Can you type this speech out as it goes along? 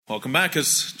Welcome back.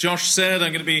 As Josh said,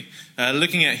 I'm going to be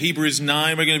looking at Hebrews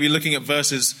 9. We're going to be looking at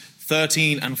verses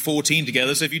 13 and 14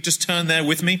 together. So if you just turn there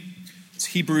with me, it's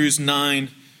Hebrews 9,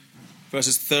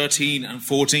 verses 13 and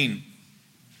 14.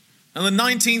 On the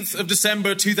 19th of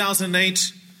December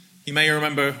 2008, you may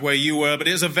remember where you were, but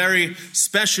it was a very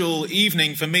special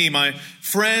evening for me. My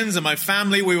friends and my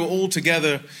family, we were all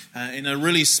together in a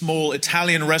really small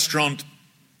Italian restaurant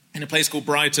in a place called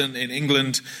Brighton in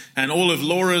England, and all of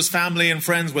Laura's family and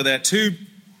friends were there too.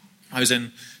 I was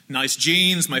in nice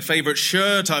jeans, my favorite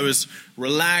shirt, I was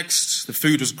relaxed, the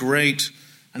food was great,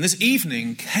 and this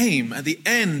evening came at the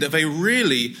end of a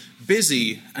really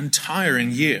busy and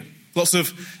tiring year. Lots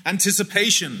of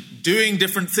anticipation, doing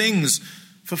different things,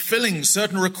 fulfilling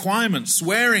certain requirements,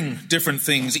 wearing different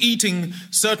things, eating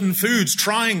certain foods,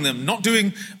 trying them, not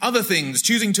doing other things,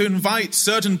 choosing to invite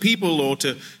certain people or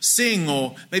to sing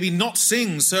or maybe not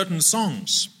sing certain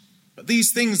songs. But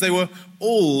these things, they were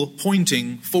all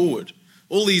pointing forward.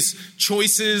 All these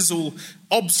choices, all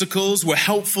obstacles were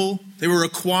helpful, they were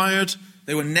required,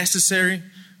 they were necessary.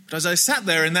 But as I sat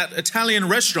there in that Italian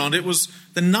restaurant, it was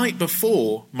the night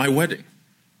before my wedding.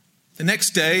 The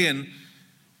next day, in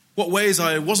what ways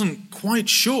I wasn't quite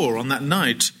sure on that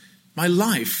night, my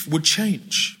life would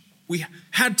change. We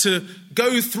had to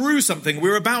go through something. We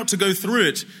were about to go through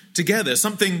it together,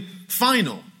 something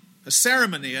final, a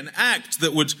ceremony, an act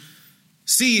that would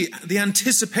see the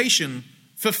anticipation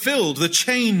fulfilled, the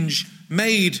change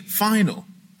made final.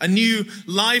 A new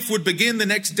life would begin the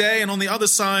next day, and on the other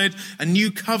side, a new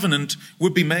covenant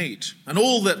would be made. And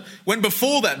all that went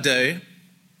before that day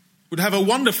would have a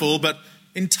wonderful but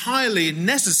entirely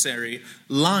necessary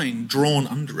line drawn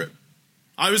under it.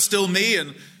 I was still me,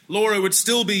 and Laura would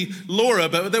still be Laura,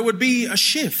 but there would be a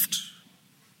shift.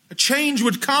 A change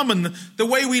would come in the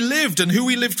way we lived and who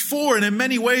we lived for, and in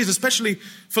many ways, especially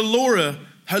for Laura,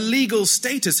 her legal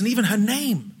status and even her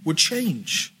name would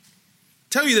change. I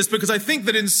tell you this because I think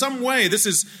that in some way this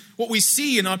is what we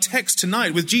see in our text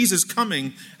tonight, with Jesus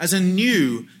coming as a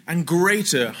new and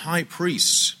greater high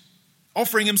priest,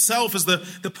 offering himself as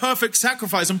the perfect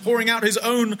sacrifice and pouring out his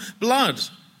own blood.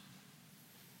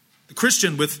 The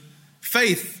Christian with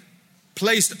faith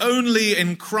placed only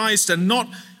in Christ and not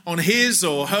on his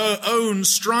or her own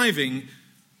striving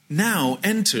now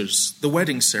enters the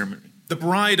wedding ceremony. The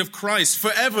bride of Christ,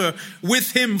 forever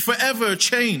with him, forever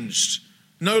changed.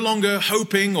 No longer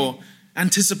hoping or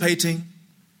anticipating,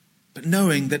 but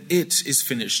knowing that it is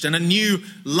finished and a new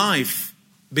life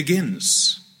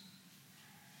begins.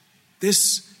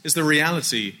 This is the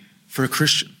reality for a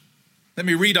Christian. Let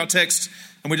me read our text,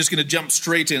 and we're just going to jump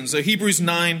straight in. So Hebrews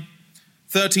 9,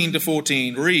 13 to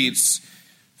 14 reads,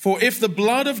 "For if the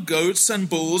blood of goats and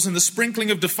bulls and the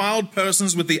sprinkling of defiled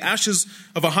persons with the ashes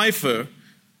of a heifer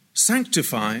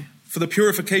sanctify for the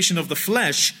purification of the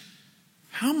flesh,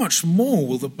 how much more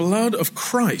will the blood of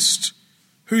Christ,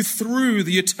 who through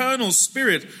the eternal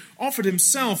Spirit offered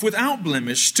himself without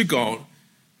blemish to God,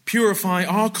 purify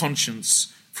our conscience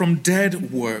from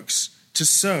dead works to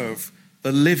serve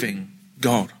the living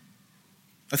God."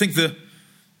 I think the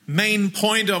main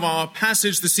point of our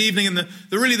passage this evening and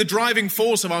the driving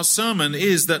force of our sermon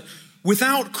is that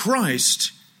without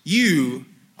Christ, you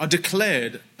are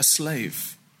declared a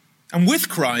slave. And with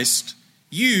Christ,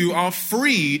 you are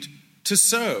freed to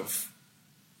serve.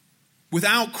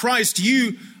 Without Christ,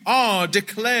 you are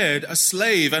declared a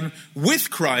slave. And with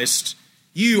Christ,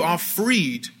 you are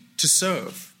freed to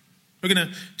serve. We're going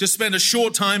to just spend a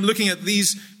short time looking at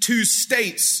these two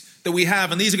states that we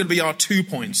have, and these are going to be our 2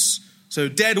 points. So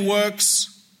dead works,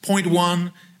 point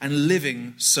 1, and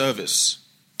living service.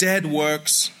 Dead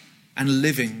works and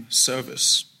living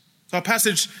service. So our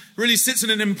passage really sits in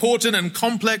an important and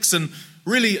complex and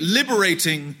really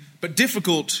liberating but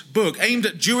difficult book aimed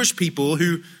at Jewish people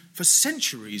who, for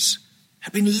centuries,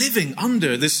 have been living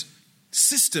under this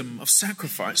system of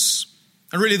sacrifice.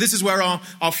 And really, this is where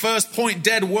our first point,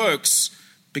 dead works,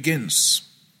 begins.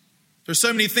 There are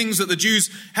so many things that the Jews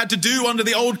had to do under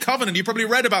the old covenant. You probably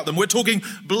read about them. We're talking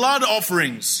blood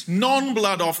offerings,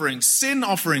 non-blood offerings, sin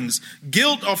offerings,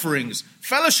 guilt offerings,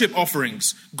 fellowship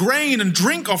offerings, grain and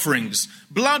drink offerings,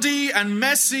 bloody and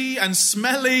messy and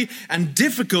smelly and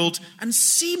difficult and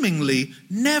seemingly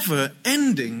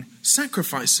never-ending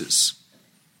sacrifices.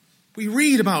 We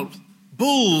read about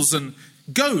bulls and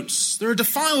goats. There are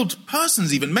defiled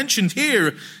persons even mentioned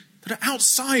here that are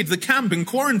outside the camp in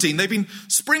quarantine. They've been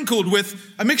sprinkled with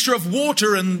a mixture of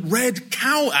water and red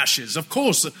cow ashes. Of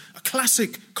course, a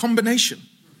classic combination.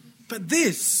 But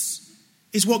this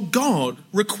is what God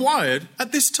required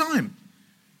at this time.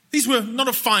 These were not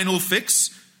a final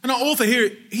fix. And our author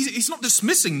here, he's not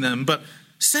dismissing them, but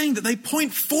saying that they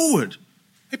point forward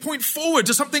They point forward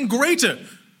to something greater.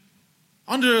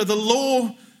 Under the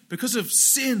law, because of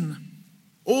sin,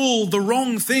 all the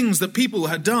wrong things that people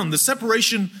had done, the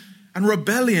separation and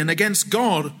rebellion against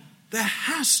God, there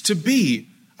has to be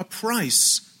a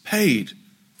price paid.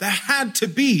 There had to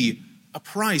be a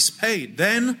price paid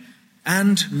then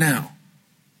and now.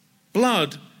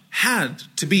 Blood had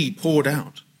to be poured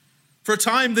out. For a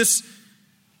time,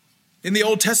 in the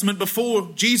Old Testament before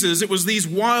Jesus, it was these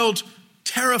wild,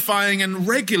 terrifying and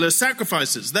regular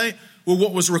sacrifices. They were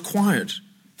what was required.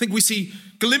 I think we see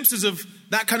glimpses of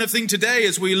that kind of thing today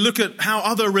as we look at how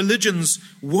other religions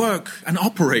work and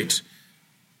operate.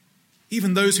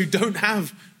 Even those who don't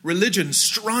have religion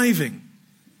striving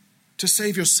to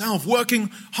save yourself,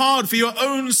 working hard for your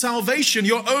own salvation,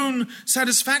 your own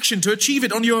satisfaction, to achieve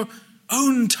it on your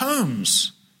own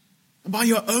terms and by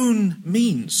your own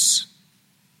means.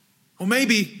 Or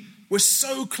maybe we're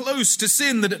so close to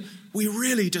sin that we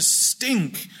really just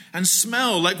stink and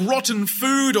smell like rotten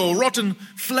food or rotten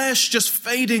flesh just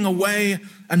fading away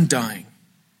and dying.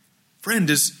 Friend,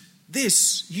 is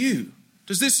this you?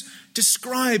 Does this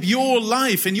describe your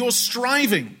life and your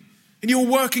striving and your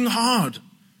working hard?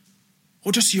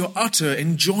 Or just your utter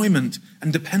enjoyment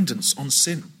and dependence on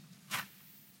sin?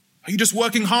 Are you just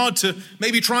working hard to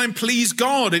maybe try and please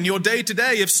God in your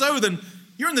day-to-day? If so, then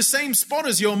you're in the same spot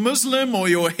as your Muslim or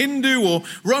your Hindu or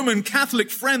Roman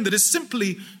Catholic friend that is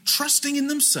simply trusting in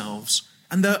themselves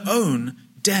and their own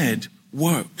dead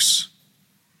works.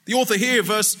 The author here,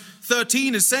 verse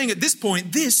 13, is saying at this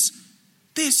point, this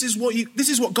is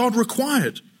what God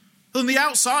required. On the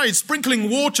outside, sprinkling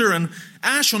water and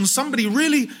ash on somebody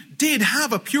really did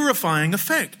have a purifying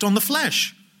effect on the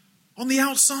flesh. On the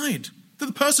outside, that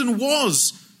the person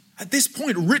was, at this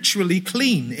point, ritually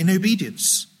clean in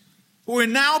obedience. But we're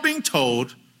now being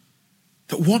told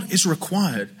that what is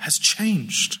required has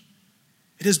changed.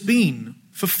 It has been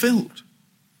fulfilled.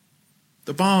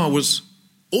 The bar was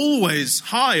always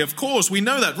high, of course, we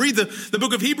know that. Read the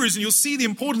book of Hebrews and you'll see the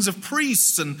importance of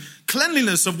priests and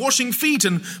cleanliness, of washing feet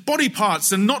and body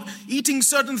parts and not eating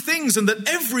certain things, and that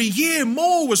every year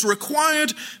more was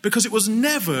required because it was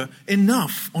never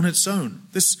enough on its own.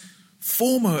 This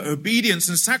former obedience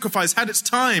and sacrifice had its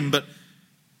time, but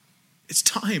its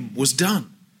time was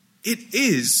done. It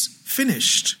is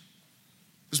finished.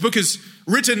 This book is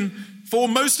written for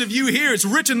most of you here. It's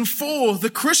written for the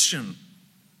Christian.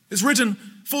 It's written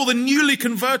for the newly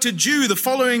converted Jew,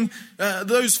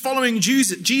 those following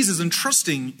Jesus and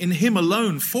trusting in him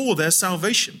alone for their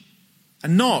salvation,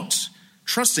 and not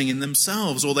trusting in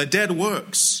themselves or their dead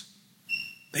works.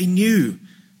 They knew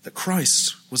that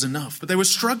Christ was enough, but they were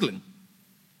struggling.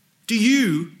 Do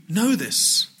you know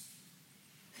this?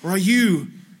 Or are you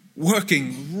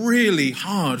working really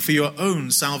hard for your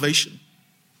own salvation?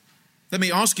 Let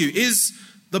me ask you, is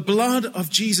the blood of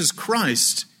Jesus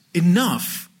Christ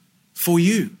enough for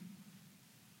you?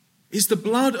 Is the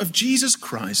blood of Jesus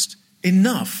Christ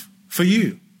enough for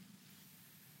you?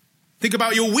 Think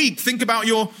about your week. Think about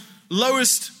your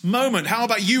lowest moment. How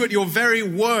about you at your very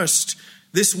worst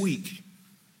this week?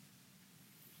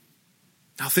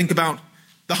 Now think about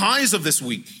the highs of this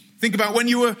week. Think about when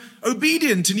you were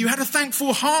obedient and you had a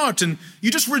thankful heart and you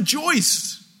just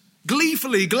rejoiced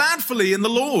gleefully, gladfully in the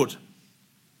Lord.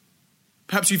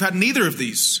 Perhaps you've had neither of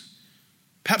these.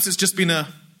 Perhaps it's just been a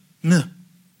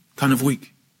kind of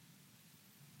week.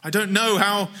 I don't know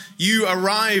how you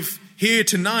arrive here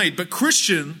tonight, but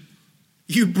Christian,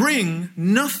 you bring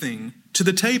nothing to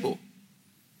the table.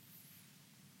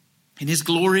 In his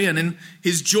glory and in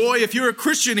his joy, if you're a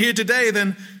Christian here today,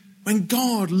 then when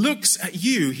God looks at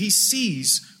you, he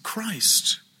sees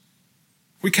Christ.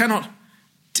 We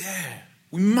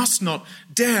must not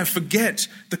dare forget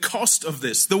the cost of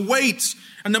this, the weight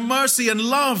and the mercy and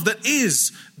love that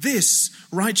is this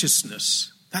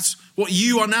righteousness. That's what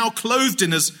you are now clothed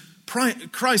in as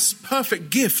Christ's perfect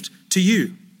gift to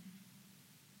you.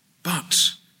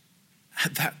 But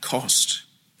at that cost,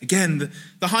 again,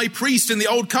 the high priest in the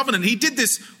Old Covenant, he did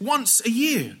this once a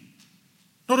year.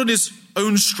 Not on his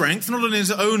own strength, not on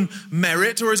his own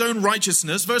merit or his own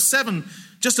righteousness. Verse 7,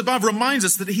 just above, reminds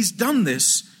us that he's done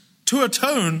this to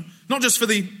atone, not just for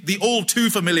the all too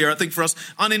familiar, I think for us,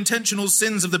 unintentional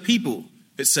sins of the people,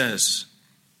 it says.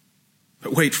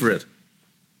 But wait for it.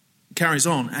 It carries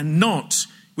on. And not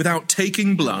without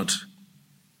taking blood.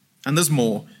 And there's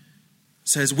more. It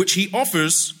says, which he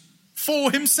offers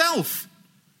for himself.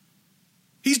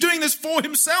 He's doing this for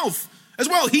himself as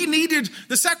well. He needed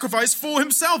the sacrifice for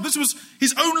himself. This was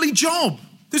his only job.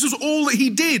 This was all that he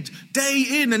did day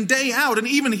in and day out. And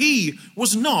even he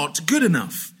was not good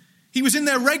enough. He was in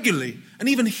there regularly. And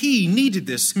even he needed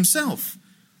this himself.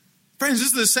 Friends, this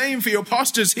is the same for your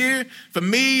pastors here, for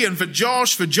me and for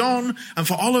Josh, for John and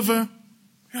for Oliver.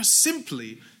 We are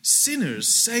simply sinners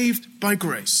saved by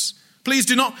grace. Please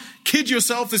do not kid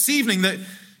yourself this evening that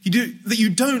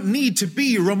you don't need to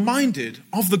be reminded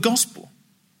of the gospel.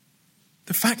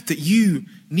 The fact that you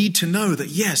need to know that,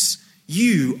 yes,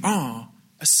 you are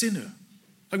a sinner.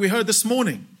 Like we heard this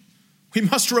morning, we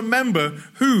must remember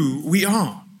who we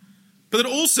are. But that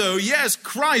also, yes,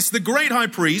 Christ, the great high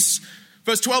priest,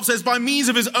 verse 12 says, by means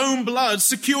of his own blood,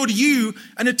 secured you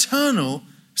an eternal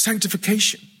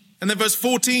sanctification. And then verse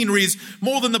 14 reads,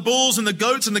 more than the bulls and the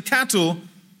goats and the cattle,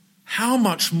 how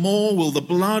much more will the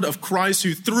blood of Christ,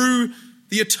 who through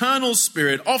the eternal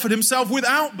Spirit offered himself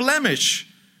without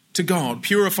blemish to God,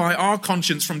 purify our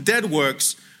conscience from dead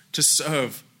works to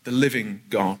serve the living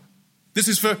God. This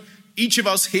is for each of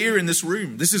us here in this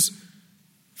room. This is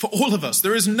for all of us.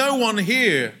 There is no one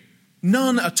here,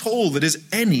 none at all, that is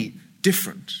any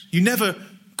different. You never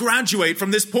graduate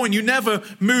from this point. You never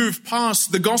move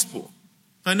past the gospel.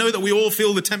 I know that we all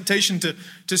feel the temptation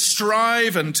to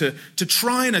strive and to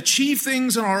try and achieve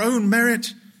things on our own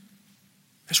merit.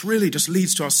 This really just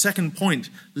leads to our second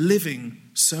point, living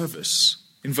service.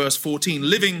 In verse 14,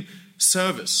 living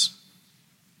service.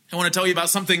 I want to tell you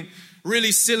about something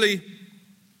really silly.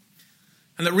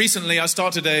 And that recently I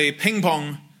started a ping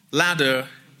pong ladder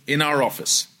in our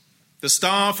office. The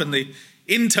staff and the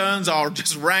interns are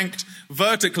just ranked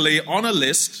vertically on a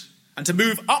list. And to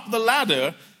move up the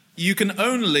ladder, you can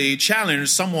only challenge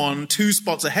someone 2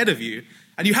 spots ahead of you.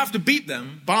 And you have to beat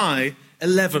them by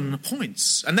 11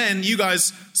 points. And then you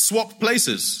guys swap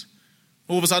places.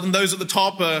 All of a sudden, those at the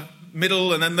top are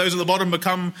middle, and then those at the bottom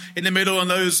become in the middle, and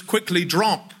those quickly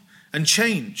drop and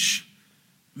change.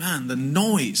 Man, the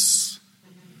noise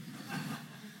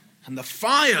and the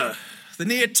fire, the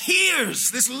near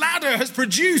tears this ladder has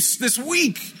produced this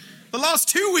week, the last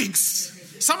 2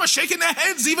 weeks. Some are shaking their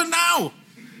heads even now.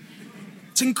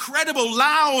 It's incredible.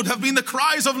 Loud have been the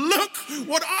cries of, look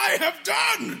what I have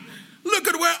done. Look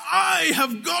at where I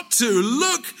have got to.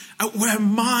 Look at where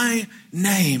my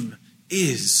name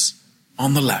is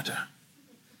on the ladder.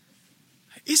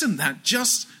 Isn't that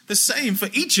just the same for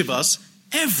each of us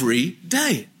every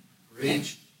day?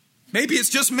 Preach. Maybe it's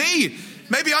just me.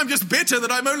 Maybe I'm just bitter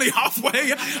that I'm only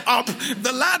halfway up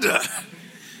the ladder.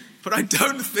 But I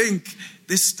don't think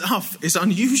this stuff is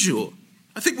unusual.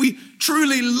 I think we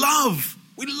truly love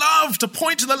to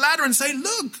point to the ladder and say,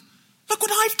 look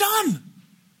what I've done.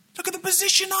 Look at the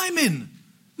position I'm in.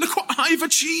 Look what I've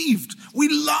achieved. We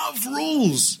love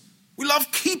rules. We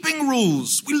love keeping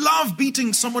rules. We love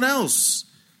beating someone else.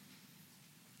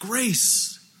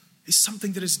 Grace is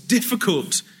something that is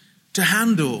difficult to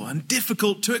handle and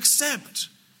difficult to accept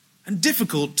and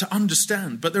difficult to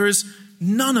understand. But there is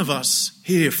none of us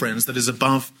here, friends, that is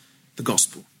above the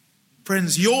gospel.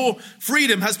 Friends, your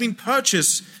freedom has been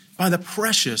purchased by the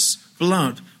precious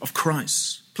blood of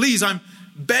Christ. Please, I'm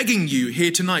begging you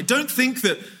here tonight, don't think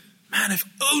that, man, if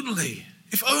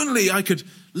only I could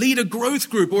lead a growth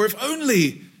group, or if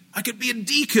only I could be a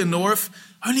deacon, or if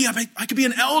only I could be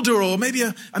an elder, or maybe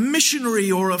a missionary,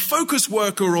 or a focus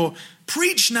worker, or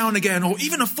preach now and again, or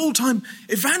even a full-time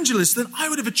evangelist, then I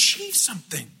would have achieved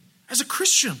something as a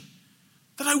Christian.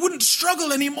 That I wouldn't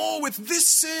struggle anymore with this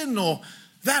sin or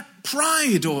that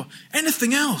pride or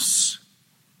anything else.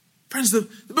 Friends, the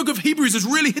book of Hebrews is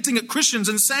really hitting at Christians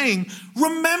and saying,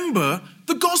 remember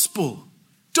the gospel.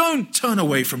 Don't turn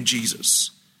away from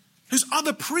Jesus. Those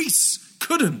other priests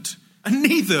couldn't, and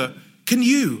neither can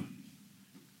you.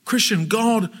 Christian,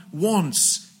 God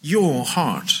wants your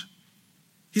heart.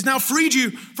 He's now freed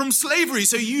you from slavery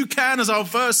so you can, as our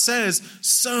verse says,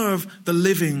 serve the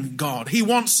living God. He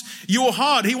wants your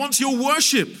heart. He wants your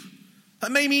worship.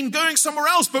 That may mean going somewhere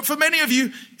else, but for many of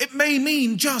you, it may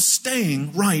mean just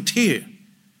staying right here.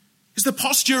 It's the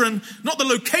posture and not the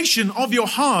location of your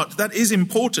heart that is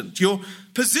important. Your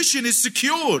position is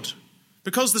secured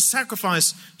because the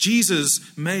sacrifice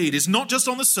Jesus made is not just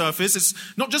on the surface. It's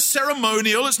not just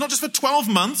ceremonial. It's not just for 12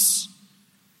 months.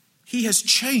 He has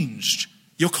changed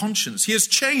your conscience. He has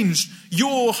changed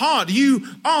your heart. You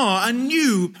are a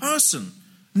new person.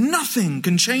 Nothing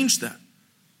can change that.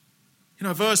 In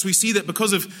our verse, we see that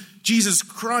because of Jesus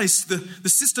Christ, the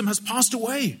system has passed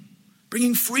away,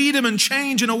 bringing freedom and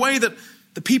change in a way that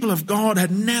the people of God had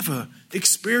never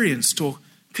experienced or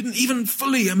couldn't even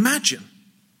fully imagine.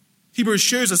 Hebrews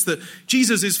shows us that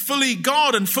Jesus is fully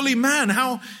God and fully man,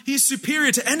 how he is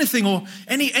superior to anything or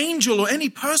any angel or any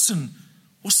person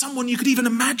or someone you could even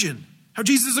imagine. How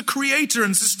Jesus is a creator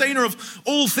and sustainer of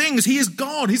all things. He is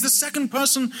God. He's the second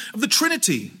person of the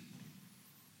Trinity.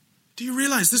 Do you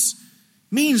realize this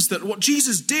means that what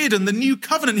Jesus did and the new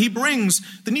covenant he brings,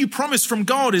 the new promise from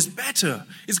God, is better,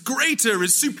 is greater,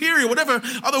 is superior, whatever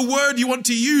other word you want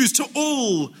to use,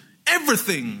 to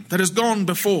everything that has gone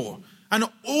before. And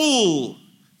all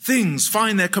things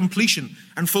find their completion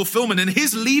and fulfillment in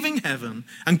his leaving heaven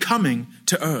and coming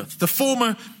to earth. The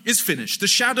former is finished. The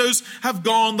shadows have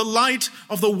gone. The light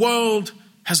of the world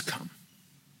has come.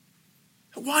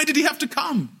 Why did he have to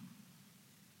come?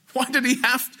 Why did he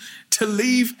have to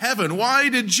leave heaven? Why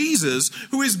did Jesus,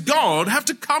 who is God, have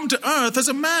to come to earth as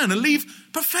a man and leave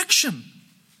perfection?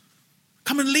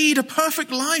 Come and lead a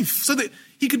perfect life so that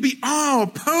he could be our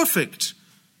perfect,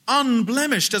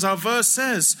 unblemished, as our verse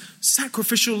says,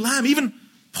 sacrificial lamb, even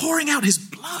pouring out his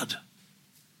blood.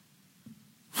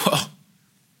 Well,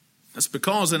 that's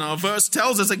because, and our verse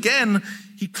tells us again,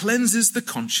 he cleanses the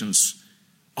conscience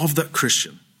of that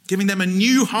Christian, giving them a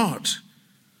new heart.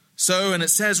 So, and it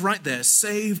says right there,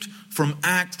 saved from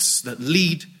acts that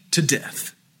lead to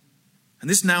death. And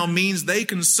this now means they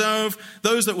can serve,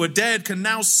 those that were dead can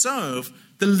now serve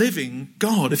the living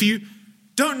God. If you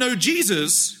don't know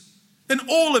Jesus, then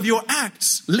all of your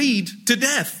acts lead to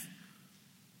death.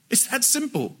 It's that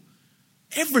simple.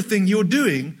 Everything you're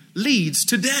doing leads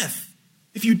to death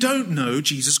if you don't know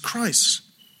Jesus Christ.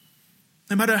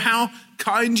 No matter how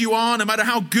kind you are, no matter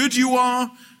how good you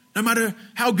are, no matter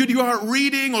how good you are at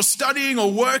reading or studying or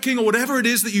working or whatever it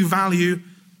is that you value,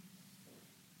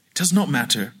 it does not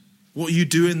matter what you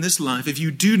do in this life if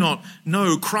you do not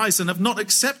know Christ and have not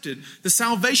accepted the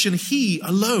salvation he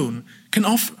alone can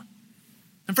offer.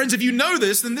 And friends, if you know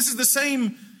this, then this is the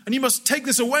same, and you must take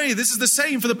this away. This is the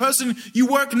same for the person you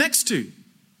work next to. This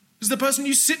is the person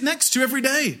you sit next to every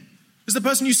day. This is the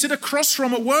person you sit across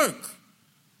from at work.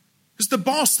 This is the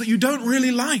boss that you don't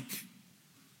really like.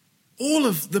 All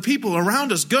of the people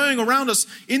around us, going around us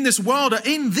in this world, are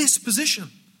in this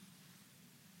position.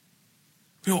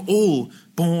 We are all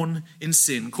born in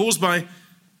sin, caused by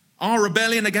our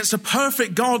rebellion against a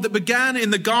perfect God that began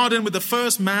in the garden with the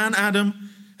first man, Adam.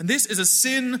 And this is a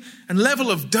sin and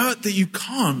level of dirt that you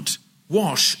can't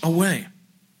wash away.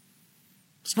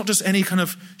 It's not just any kind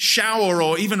of shower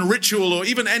or even ritual or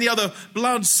even any other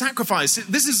blood sacrifice.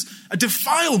 This is a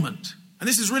defilement. And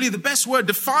this is really the best word,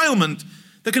 defilement,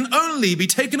 that can only be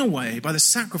taken away by the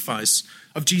sacrifice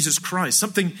of Jesus Christ,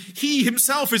 something he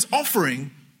himself is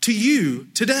offering to you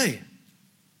today.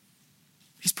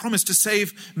 He's promised to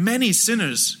save many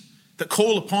sinners that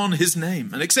call upon his name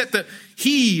and accept that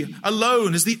he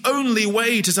alone is the only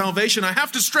way to salvation. I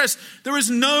have to stress, there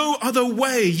is no other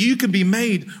way you can be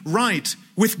made right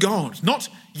with God. Not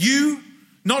you,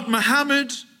 not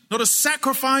Muhammad, not a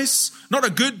sacrifice, not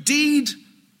a good deed,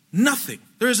 nothing.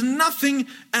 There is nothing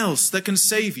else that can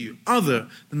save you other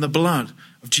than the blood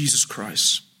of Jesus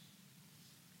Christ.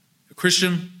 A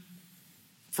Christian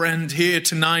friend here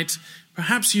tonight,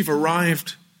 perhaps you've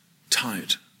arrived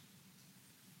tired.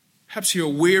 Perhaps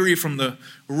you're weary from the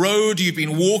road you've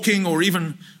been walking or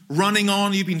even running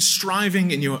on. You've been striving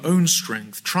in your own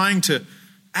strength, trying to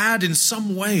add in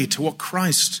some way to what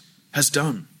Christ has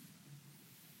done.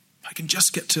 If I can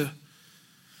just get to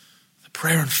the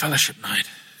prayer and fellowship night,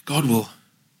 God will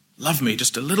love me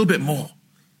just a little bit more.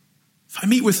 If I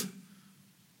meet with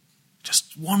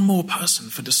just one more person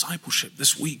for discipleship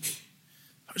this week,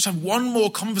 if I just have one more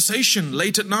conversation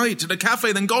late at night at a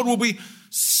cafe, then God will be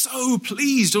so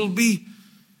pleased. It'll be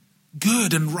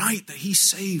good and right that he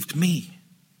saved me.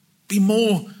 Be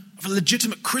more of a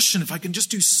legitimate Christian if I can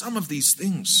just do some of these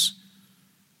things.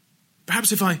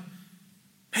 Perhaps if I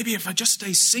just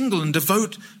stay single and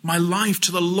devote my life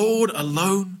to the Lord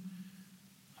alone,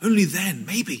 only then,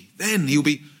 maybe then he'll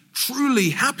be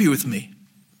truly happy with me.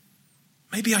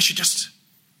 Maybe I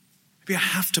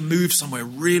have to move somewhere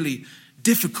really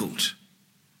difficult.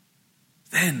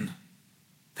 Then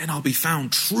I'll be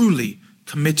found truly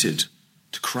committed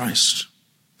to Christ.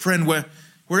 Friend,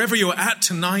 wherever you're at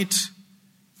tonight,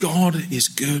 God is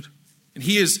good. And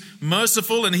he is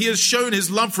merciful, and he has shown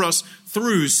his love for us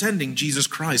through sending Jesus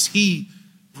Christ. He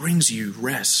brings you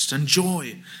rest and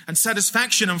joy and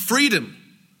satisfaction and freedom.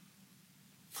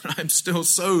 I'm still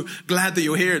so glad that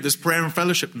you're here at this prayer and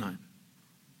fellowship night.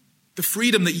 The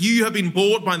freedom that you have been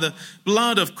bought by the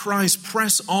blood of Christ,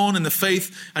 press on in the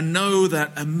faith and know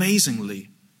that amazingly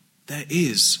there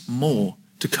is more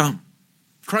to come.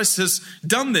 Christ has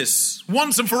done this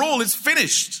once and for all. It's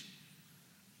finished.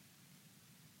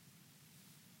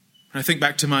 When I think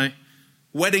back to my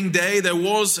wedding day, there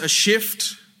was a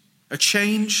shift, a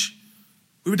change.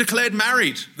 We were declared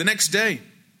married the next day.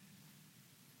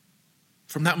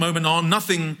 From that moment on,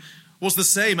 nothing was the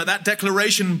same. At that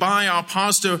declaration by our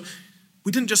pastor,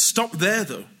 we didn't just stop there,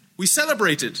 though. We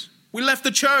celebrated. We left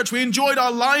the church. We enjoyed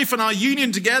our life and our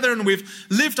union together, and we've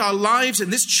lived our lives in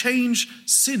this change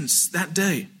since that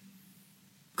day.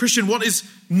 Christian, what is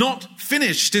not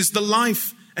finished is the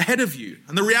life ahead of you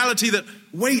and the reality that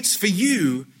waits for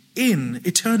you in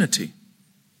eternity.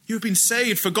 You've been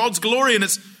saved for God's glory, and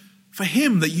it's for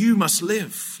Him that you must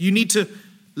live. You need to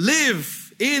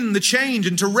live in the change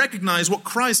and to recognize what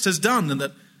Christ has done, and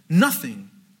that nothing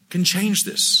can change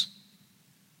this.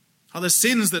 Are there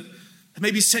sins that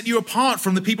maybe set you apart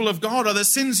from the people of God? Are there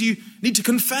sins you need to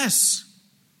confess?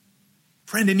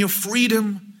 Friend, in your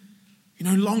freedom, you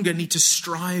no longer need to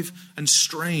strive and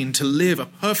strain to live a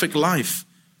perfect life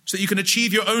so that you can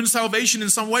achieve your own salvation in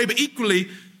some way, but equally,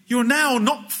 you're now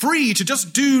not free to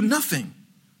just do nothing.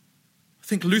 I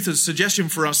think Luther's suggestion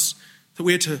for us that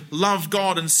we are to love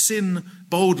God and sin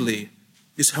boldly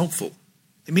is helpful.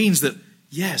 It means that,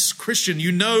 yes, Christian,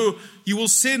 you know you will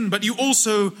sin, but you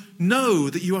also know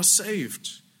that you are saved.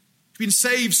 You've been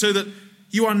saved so that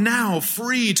you are now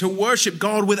free to worship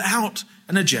God without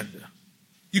an agenda.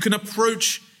 You can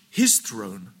approach His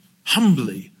throne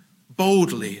humbly,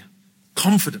 boldly,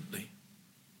 confidently.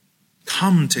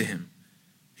 Come to Him.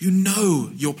 You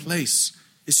know your place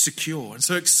is secure. And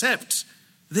so accept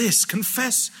this.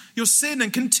 Confess your sin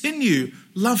and continue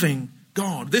loving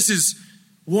God. This is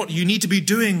what you need to be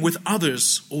doing with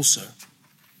others also.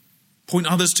 Point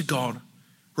others to God.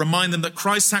 Remind them that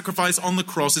Christ's sacrifice on the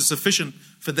cross is sufficient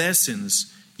for their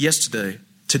sins yesterday,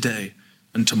 today,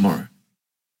 and tomorrow.